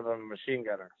that's because I'm a machine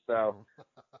gunner. So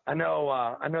I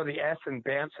know the S in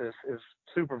BAMS is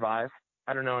supervise.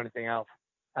 I don't know anything else.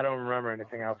 I don't remember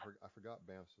anything else. I forgot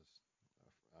BAMSIS.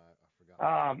 I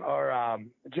forgot.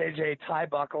 JJ tie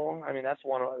buckle. I mean, that's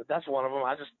one of them.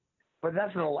 I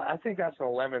think that's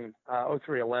an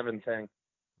 0311 thing.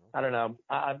 I don't know.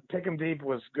 Pick 'em deep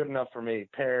was good enough for me.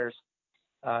 Pairs,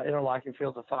 interlocking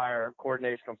fields of fire,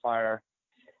 coordination of fire,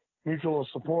 mutual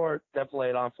support,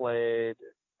 defilade, enfilade,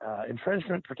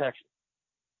 entrenchment, protection.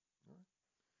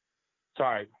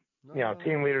 Sorry,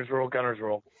 team leaders rule, gunners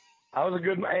rule. I was a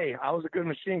good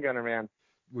machine gunner, man.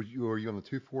 Were you on the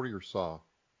 240 or SAW?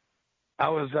 I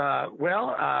was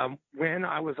when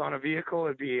I was on a vehicle,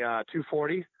 it'd be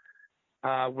 240.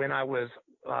 When I was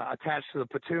attached to the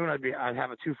platoon, I'd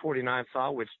have a 249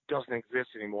 SAW, which doesn't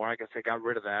exist anymore. I guess they got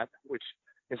rid of that, which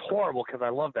is horrible because I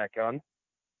love that gun.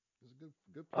 It was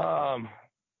a good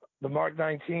The Mark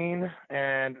 19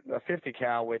 and the 50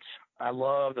 cal, which I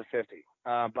love the 50,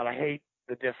 but I hate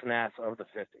the dissonance of the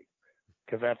 50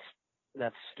 because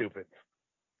that's stupid.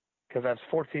 Because that's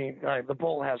 14. The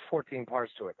bullet has 14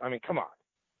 parts to it. I mean, come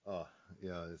on.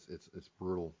 Yeah, it's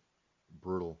brutal.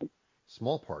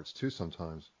 Small parts too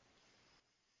sometimes.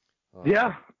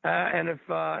 Yeah, and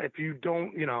if you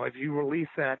don't, if you release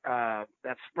that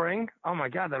spring, oh my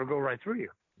God, that'll go right through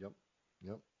you.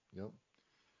 Yep.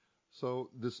 So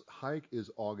this hike is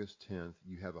August 10th.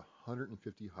 You have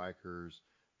 150 hikers,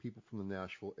 people from the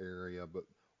Nashville area. But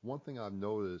one thing I've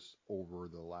noticed over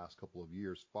the last couple of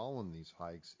years following these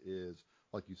hikes is,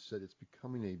 like you said, it's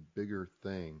becoming a bigger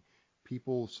thing.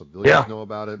 Civilians know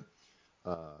about it.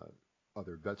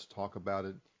 Other vets talk about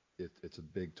it. It's a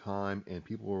big time, and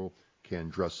people can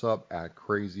dress up, act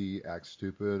crazy, act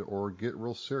stupid, or get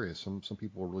real serious. Some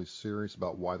people are really serious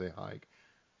about why they hike.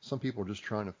 Some people are just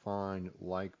trying to find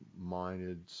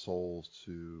like-minded souls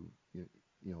to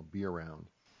be around.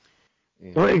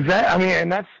 Well, exactly. I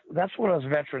mean, and that's what us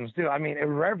veterans do. I mean,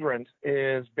 irreverent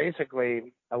is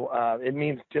basically it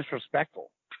means disrespectful,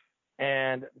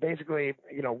 and basically,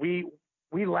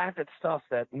 we laugh at stuff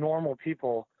that normal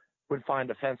people would find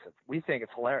offensive. We think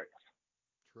it's hilarious.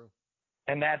 True.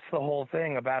 And that's the whole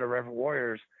thing about Irreverent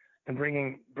Warriors and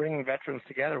bringing veterans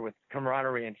together with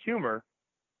camaraderie and humor,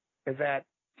 is that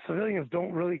civilians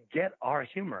don't really get our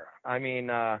humor. I mean,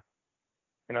 they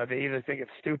either think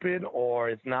it's stupid or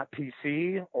it's not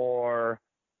PC or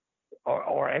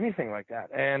anything like that.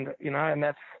 And, and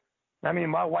that's, I mean,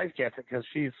 my wife gets it because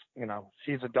she's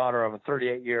a daughter of a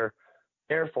 38-year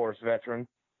Air Force veteran.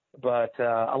 But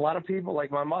a lot of people,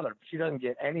 like my mother, she doesn't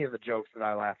get any of the jokes that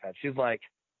I laugh at. She's like,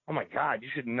 oh, my God, you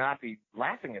should not be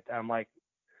laughing at that. I'm like,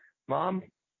 Mom,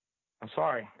 I'm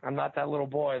sorry. I'm not that little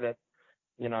boy that,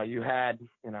 you had,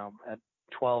 at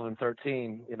 12 and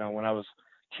 13, when I was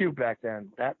cute back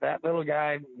then. That little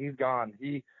guy, he's gone.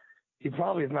 He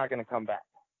probably is not going to come back.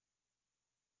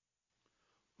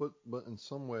 But in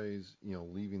some ways,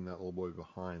 leaving that little boy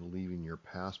behind, leaving your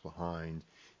past behind,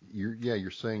 you're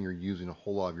saying you're using a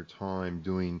whole lot of your time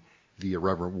doing the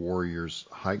Irreverent Warriors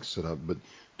hike setup, but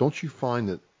don't you find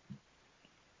that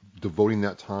devoting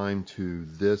that time to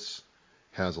this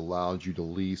has allowed you to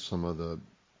leave some of the,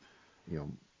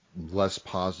 less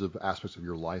positive aspects of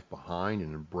your life behind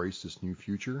and embrace this new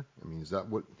future? I mean, is that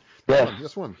what? Yes.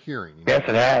 That's what I'm hearing. Yes,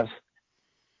 it has.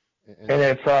 And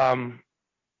it's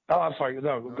Oh, I'm sorry.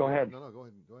 No, go ahead. No, go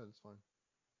ahead. Go ahead. It's fine.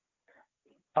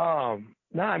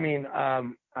 No, I mean,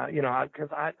 because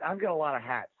I've got a lot of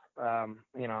hats. I'm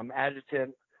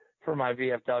adjutant for my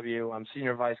VFW. I'm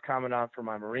senior vice commandant for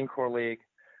my Marine Corps League.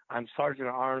 I'm sergeant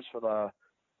at arms for the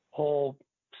whole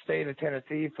state of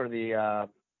Tennessee for the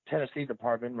Tennessee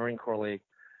Department Marine Corps League,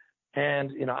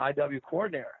 and IW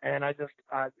coordinator. And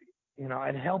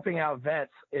and helping out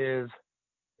vets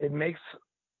it makes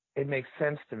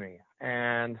sense to me,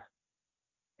 and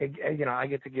I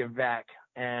get to give back,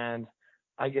 and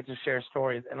I get to share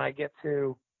stories, and I get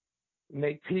to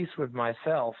make peace with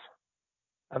myself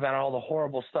about all the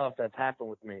horrible stuff that's happened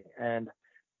with me, and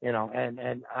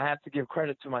I have to give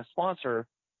credit to my sponsor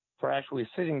for actually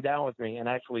sitting down with me and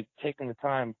actually taking the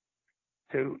time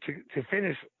to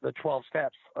finish the 12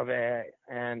 steps of AA.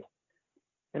 And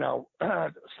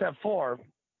step 4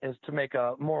 is to make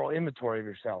a moral inventory of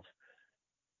yourself.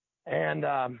 And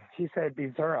he said,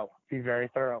 be thorough, be very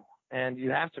thorough. And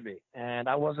you have to be. And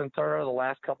I wasn't thorough the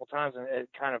last couple times, and it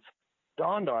kind of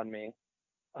dawned on me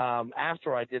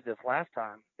after I did this last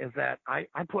time, is that I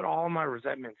put all my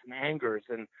resentments and angers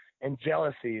and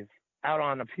jealousies out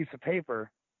on a piece of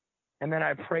paper, and then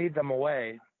I prayed them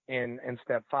away in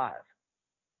step 5.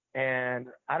 And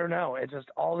I don't know, it just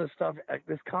all this stuff, like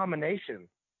this combination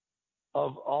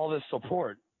of all this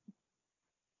support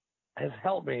has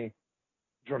helped me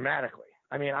dramatically.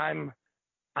 I mean, I'm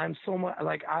so much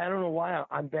like, I don't know why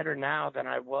I'm better now than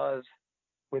I was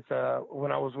with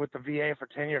when I was with the VA for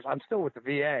 10 years. I'm still with the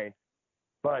VA,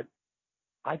 but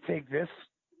I take this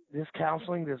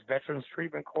counseling, this veterans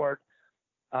treatment court,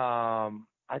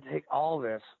 I take all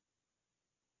this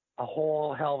a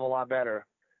whole hell of a lot better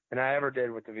than I ever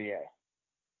did with the VA.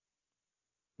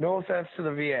 No offense to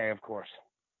the VA, of course.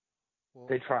 Well,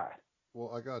 they try.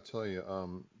 Well, I gotta tell you,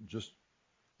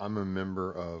 I'm a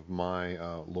member of my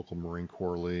local Marine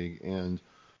Corps league, and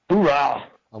Hoorah!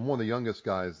 I'm one of the youngest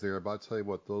guys there. But I tell you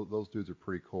what, those dudes are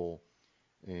pretty cool,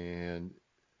 and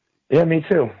yeah, me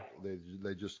too.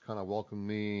 They just kind of welcome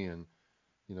me, and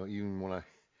even when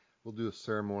we'll do a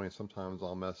ceremony, sometimes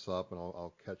I'll mess up and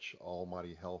I'll catch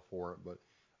almighty hell for it, but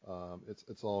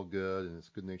it's all good, and it's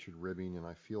good-natured ribbing, and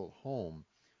I feel at home.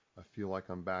 I feel like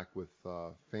I'm back with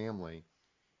family,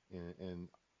 and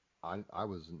I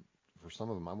wasn't, for some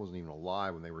of them, I wasn't even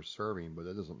alive when they were serving, but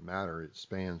it doesn't matter. It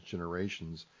spans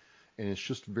generations, and it's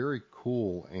just very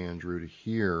cool, Andrew, to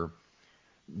hear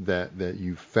that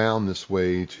you found this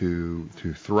way to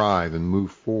thrive and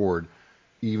move forward,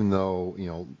 even though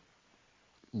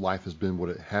life has been what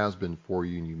it has been for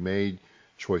you, and you made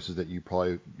choices that you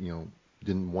probably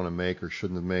didn't want to make or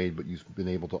shouldn't have made, but you've been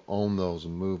able to own those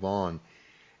and move on.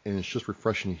 And it's just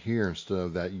refreshing to hear, instead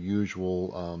of that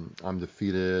usual I'm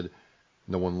defeated,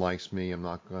 no one likes me, I'm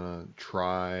not gonna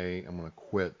try, I'm gonna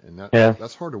quit, and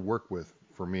that's hard to work with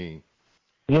for me.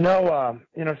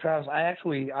 Travis,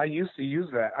 I used to use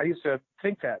that. I used to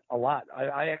think that a lot.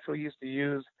 I actually used to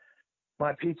use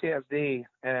my PTSD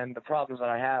and the problems that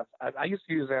I have. I used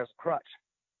to use it as a crutch,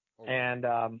 and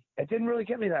it didn't really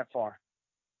get me that far.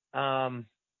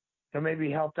 It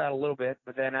maybe helped out a little bit,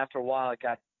 but then after a while, it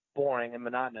got boring and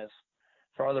monotonous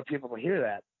for other people to hear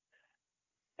that.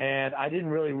 And I didn't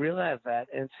really realize that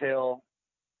until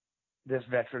this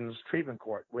veterans treatment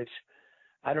court, which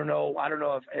I don't know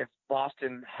if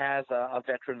Boston has a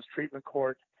veterans treatment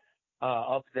court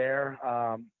up there.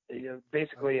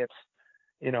 Basically,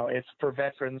 it's for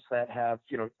veterans that have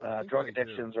drug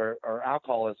addictions or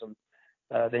alcoholism.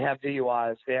 They have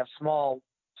DUIs. They have small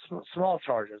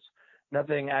charges.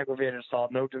 Nothing aggravated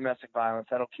assault, no domestic violence.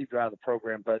 That'll keep you out of the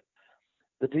program. But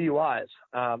the DUIs,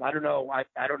 I don't know.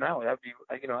 I don't know.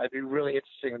 It'd be really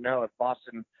interesting to know if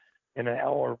Boston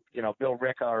or Bill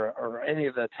Ricca or any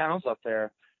of the towns up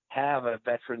there have a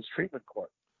veterans treatment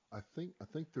court. I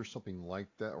think there's something like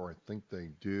that, or I think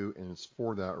they do, and it's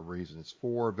for that reason. It's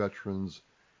for veterans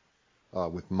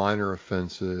with minor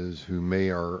offenses who may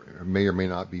or may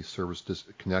not be service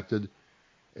disconnected,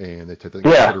 and they take that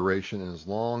into consideration. And as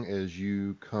long as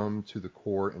you come to the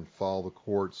court and follow the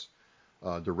court's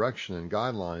direction and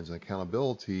guidelines and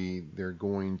accountability, they're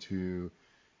going to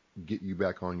get you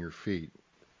back on your feet.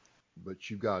 But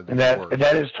you've got to do the work. And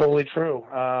that is totally true.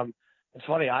 It's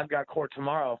funny. I've got court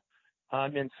tomorrow.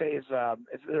 I'm in phase.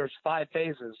 There's 5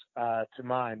 phases to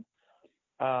mine,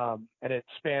 and it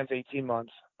spans 18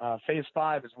 months. Phase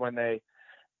 5 is when they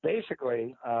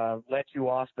basically let you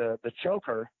off the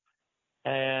choker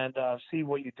and see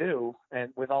what you do.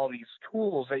 And with all these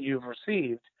tools that you've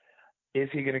received, is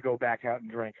he going to go back out and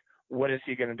drink? What is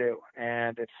he going to do?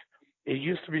 And it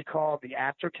used to be called the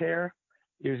aftercare.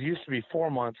 It used to be 4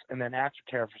 months and then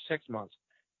aftercare for 6 months.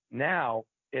 Now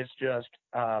it's just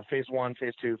phase 1,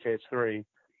 phase 2, phase 3,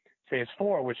 phase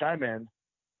 4, which I'm in,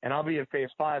 and I'll be in phase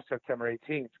 5 September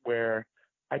 18th, where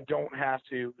I don't have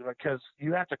to, because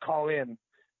you have to call in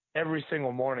every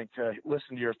single morning to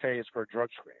listen to your phase for a drug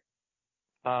screen.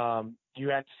 You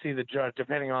have to see the judge,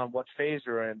 depending on what phase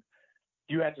you're in.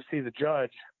 You have to see the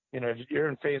judge. If you're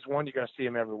in phase 1, you got to see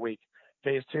him every week.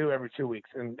 Phase 2, every 2 weeks,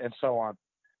 and so on.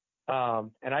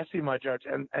 And I see my judge,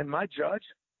 and my judge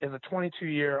is a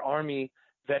 22-year Army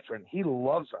veteran. He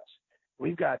loves us.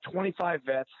 We've got 25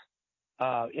 vets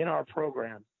in our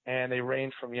program, and they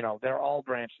range from, they're all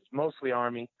branches, mostly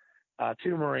Army,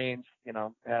 2 Marines,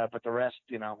 but the rest,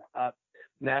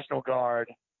 National Guard.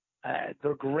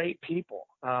 They're great people,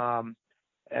 and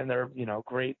they're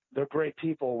great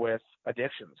people with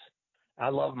addictions. I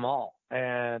love them all,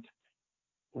 and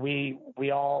we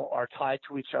all are tied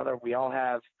to each other.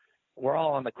 We're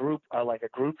all on the group, like a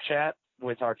group chat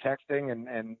with our texting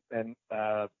and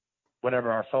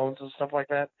whatever, our phones and stuff like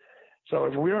that. So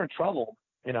if we're in trouble,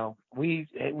 we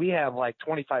have like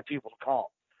 25 people to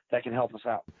call that can help us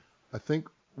out. I think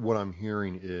what I'm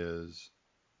hearing is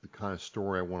the kind of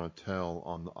story I want to tell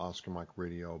on the Oscar Mike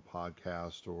Radio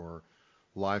podcast or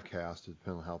live cast,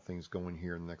 depending on how things go in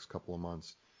here in the next couple of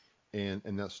months. And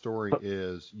that story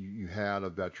is you had a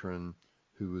veteran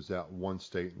who was at one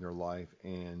state in their life,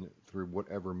 and through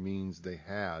whatever means they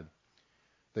had,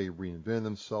 they reinvented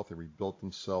themselves, they rebuilt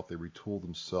themselves, they retooled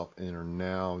themselves, and are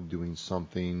now doing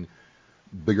something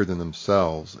bigger than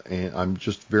themselves. And I'm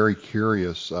just very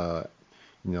curious,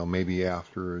 maybe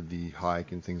after the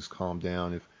hike and things calm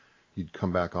down, if you'd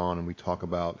come back on and we talk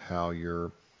about how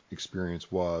your experience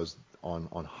was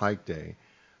on hike day,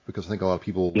 because I think a lot of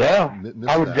people miss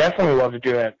I would that. Definitely love to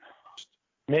do that.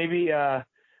 Maybe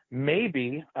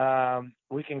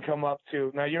we can come up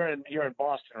to. Now you're in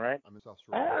Boston, right? I'm in South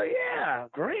Florida. Oh yeah,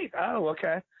 great. Oh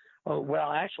okay.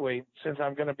 Well, actually, since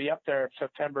I'm going to be up there in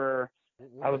September,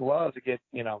 I would love to get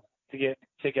up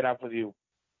with you.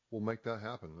 We'll make that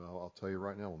happen. I'll tell you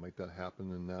right now, we'll make that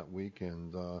happen in that week,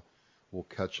 and we'll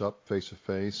catch up face to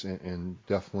face and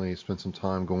definitely spend some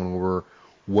time going over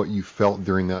what you felt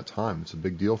during that time. It's a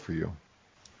big deal for you.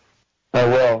 I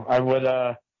will. I would.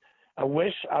 I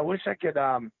wish I could.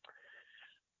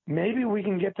 Maybe we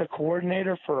can get the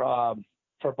coordinator for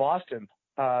Boston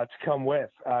to come with.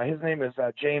 His name is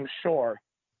James Shore,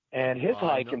 and his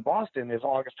hike in Boston is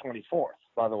August 24th.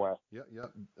 By the way. Yeah.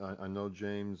 I know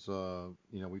James.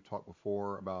 We've talked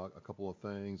before about a couple of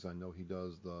things. I know he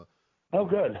does the. Oh,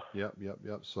 good. Yep.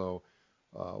 So.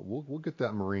 We'll get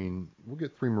that Marine. We'll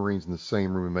get 3 Marines in the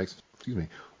same room and make. Excuse me.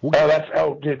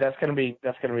 Dude, that's gonna be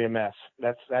a mess.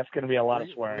 That's gonna be a lot of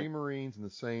swearing. 3 Marines in the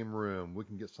same room. We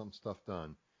can get some stuff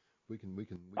done. We can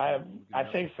I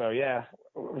think so. Yeah.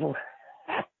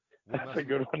 That's a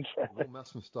good one. We'll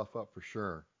mess some stuff up for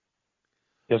sure.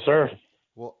 Yes, sir.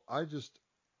 Well, I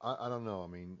don't know. I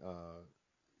mean,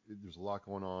 there's a lot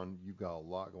going on. You've got a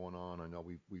lot going on. I know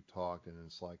we've talked, and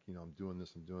it's like, I'm doing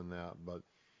this, I'm doing that, but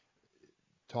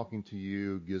talking to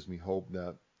you gives me hope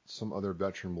that some other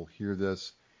veteran will hear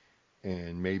this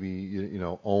and maybe,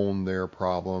 own their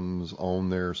problems, own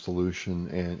their solution,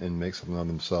 and make something of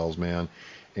themselves, man.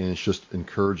 And it's just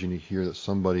encouraging to hear that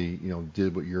somebody,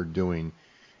 did what you're doing.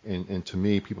 And to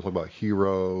me, people talk about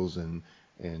heroes and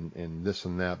this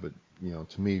and that, but,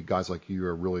 to me, guys like you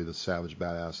are really the savage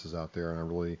badasses out there. And I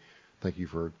really thank you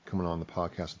for coming on the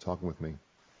podcast and talking with me.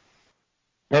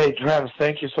 Hey, Travis,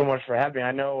 thank you so much for having me.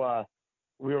 I know,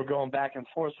 we were going back and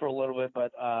forth for a little bit,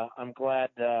 but I'm glad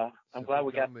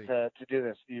we got to do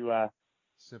this. You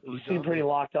seem pretty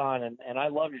locked on, and I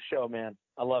love your show, man.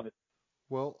 I love it.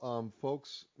 Well,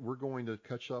 folks, we're going to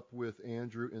catch up with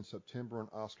Andrew in September on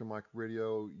Oscar Mike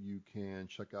Radio. You can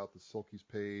check out the Silkies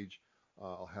page.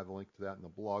 I'll have a link to that in the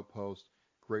blog post.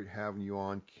 Great having you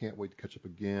on. Can't wait to catch up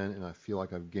again, and I feel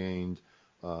like I've gained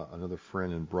another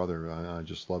friend and brother. I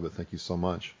just love it. Thank you so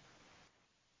much.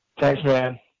 Thanks,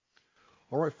 man.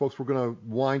 All right, folks, we're going to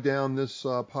wind down this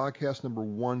podcast number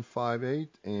 158,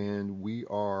 and we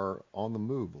are on the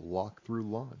move, lock through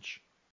launch.